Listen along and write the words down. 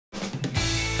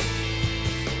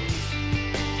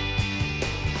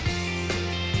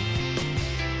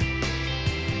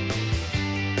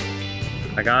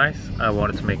Hi guys, I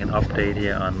wanted to make an update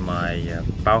here on my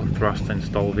bow thruster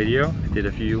install video I did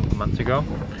a few months ago.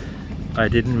 I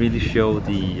didn't really show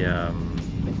the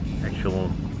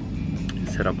actual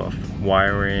setup of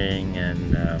wiring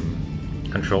and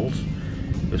controls.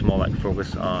 It was more like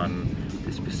focus on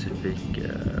the specific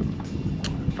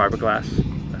fiberglass.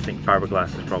 I think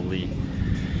fiberglass is probably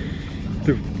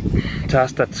the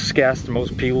task that scares the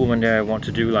most people when they want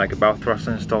to do like a bow thruster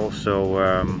install. So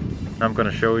I'm going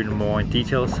to show you more in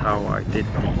details how I did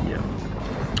the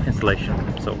installation.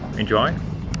 So enjoy.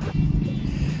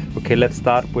 Okay, let's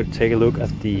start with take a look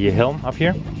at the helm up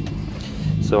here.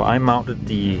 So I mounted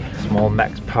the small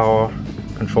max power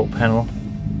control panel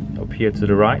up here to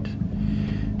the right.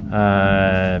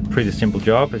 Pretty simple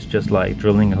job. It's just like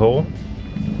drilling a hole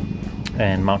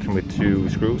and mounting with 2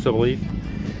 screws, I believe.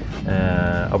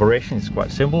 Operation is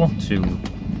quite simple. To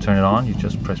turn it on, you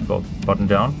just press both button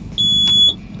down.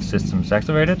 The system is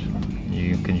activated.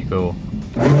 You go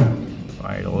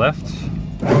right or left.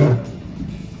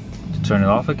 To turn it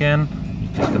off again,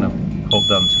 you're just gonna hold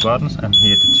down 2 buttons and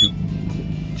hear the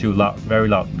two loud, very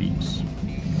loud beeps.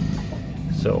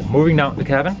 So moving down the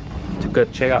cabin to go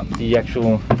check out the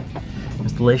actual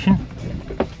installation.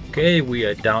 Okay, we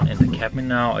are down in the cabin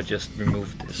now. I just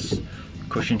removed this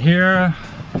cushion here,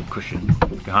 cushion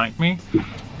behind me.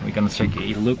 We're gonna take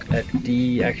a look at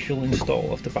the actual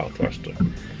install of the bow thruster.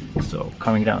 So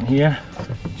coming down here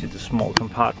to the small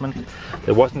compartment,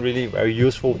 that wasn't really very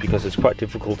useful because it's quite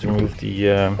difficult to remove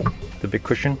the big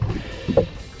cushion.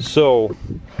 So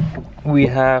we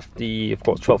have the, of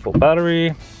course, 12-volt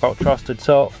battery, bow thruster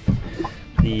itself.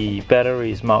 The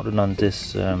battery is mounted on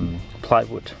this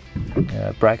plywood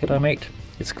bracket I made.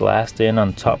 It's glassed in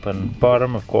on top and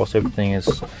bottom. Of course, everything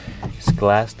is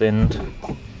glassed in,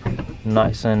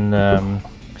 nice and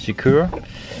secure.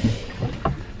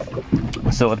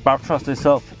 So the bow thruster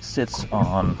itself sits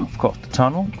on, of course, the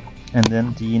tunnel, and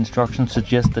then the instructions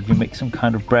suggest that you make some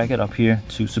kind of bracket up here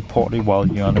to support it while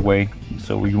you're on the way,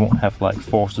 so you won't have like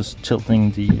forces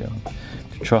tilting the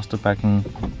thruster back and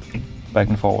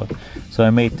forward. So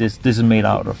I made this. This is made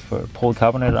out of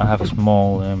polycarbonate. I have a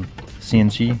small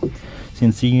CNC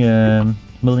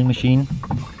milling machine,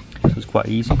 so it's quite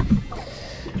easy.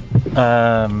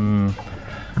 The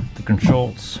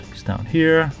controls is down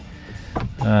here.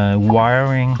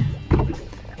 Wiring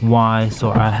wise,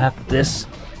 so I have this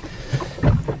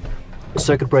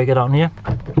circuit breaker down here,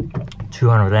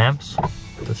 200 amps.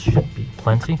 This should be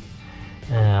plenty.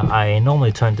 I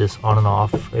normally turn this on and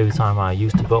off every time I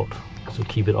use the boat, so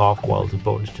keep it off while the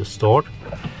boat is just stored.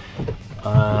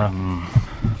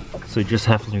 So you just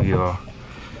have your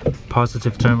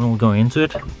positive terminal going into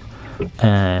it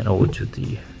and over to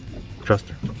the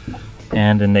thruster,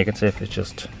 and the negative is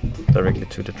just directly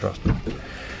to the thruster.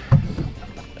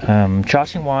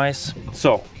 Charging wise,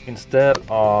 so instead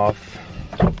of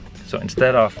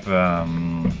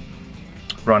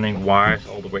running wires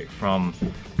all the way from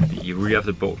the rear of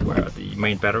the boat where the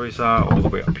main batteries are all the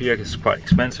way up here, it's quite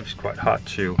expensive, it's quite hard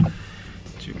to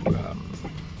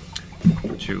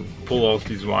pull all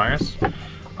these wires.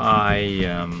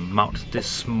 I mounted this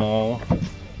small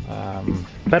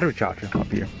battery charger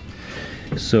up here.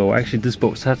 So actually this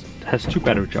boat has 2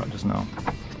 battery chargers now.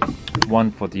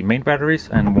 One for the main batteries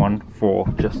and one for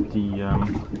just the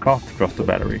bow thruster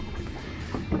battery.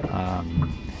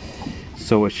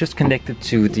 So it's just connected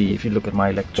to the, if you look at my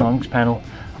electronics panel,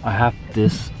 I have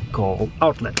this called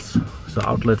outlets. So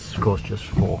outlets, of course, just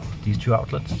for these 2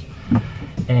 outlets.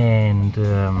 And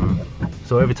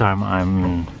so every time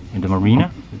I'm in the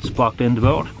marina, it's plugged in the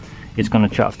boat, it's gonna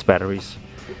charge the batteries.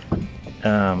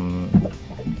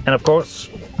 And of course,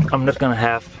 I'm not gonna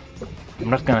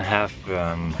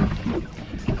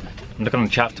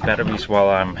charge the batteries while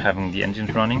I'm having the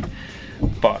engines running.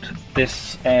 But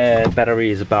this battery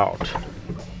is about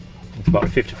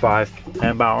 55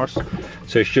 amp hours,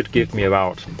 so it should give me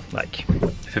about like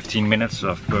 15 minutes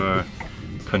of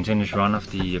continuous run of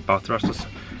the bow thrusters.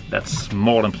 That's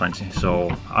more than plenty.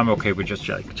 So I'm okay with just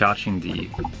like charging the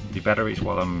batteries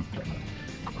while I'm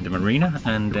in the marina,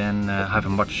 and then have a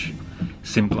much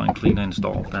simpler and cleaner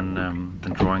install than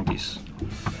drawing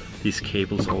these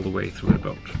cables all the way through the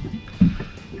boat.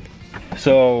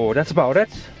 So that's about it.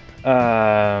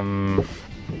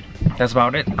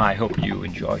 I hope you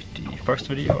enjoyed the first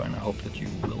video, and I hope that you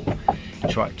will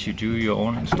try to do your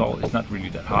own install. It's not really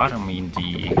that hard. I mean,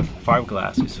 the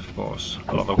fiberglass is of course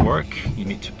a lot of work. You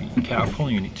need to be careful.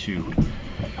 You need to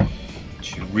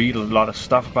read a lot of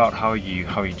stuff about how you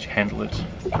handle it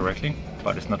correctly.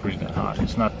 But it's not really that hard.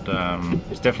 It's not.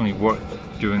 It's definitely worth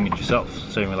doing it yourself,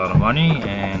 saving a lot of money,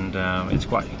 and it's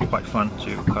quite fun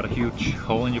to cut a huge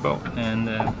hole in your boat and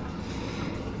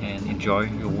and enjoy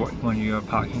your work when you are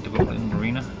parking the boat in the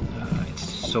marina. It's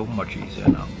so much easier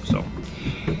now. So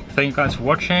thank you guys for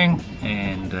watching,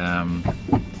 and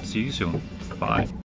see you soon. Bye.